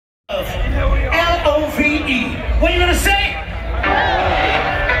L-O-V-E. What are you gonna say?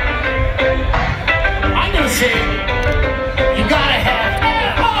 I'm gonna say, you gotta have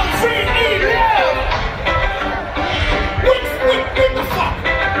L-O-V-E, love. What the fuck?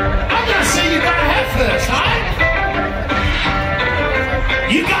 I'm gonna say you gotta have first, alright?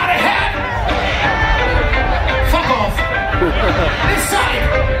 You gotta have. Fuck off. This side.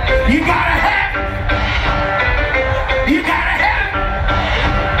 You gotta have. You gotta have.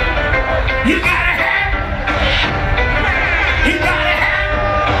 You gotta have. You gotta have.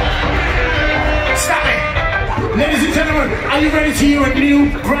 Stop it. Ladies and gentlemen, are you ready to hear a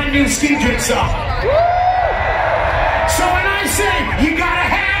brand new Skindred song? So when I say you gotta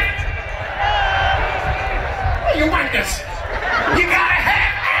have, oh, you want this? You gotta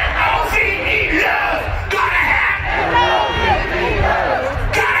have L-O-V-E, love. Gotta have L-O-V-E, love.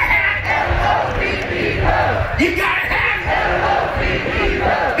 Gotta have L-O-V-E, love. You gotta have L-O-V-E,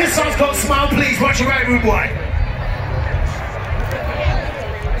 love. This song's called Smile Please. Watch your right, rude boy.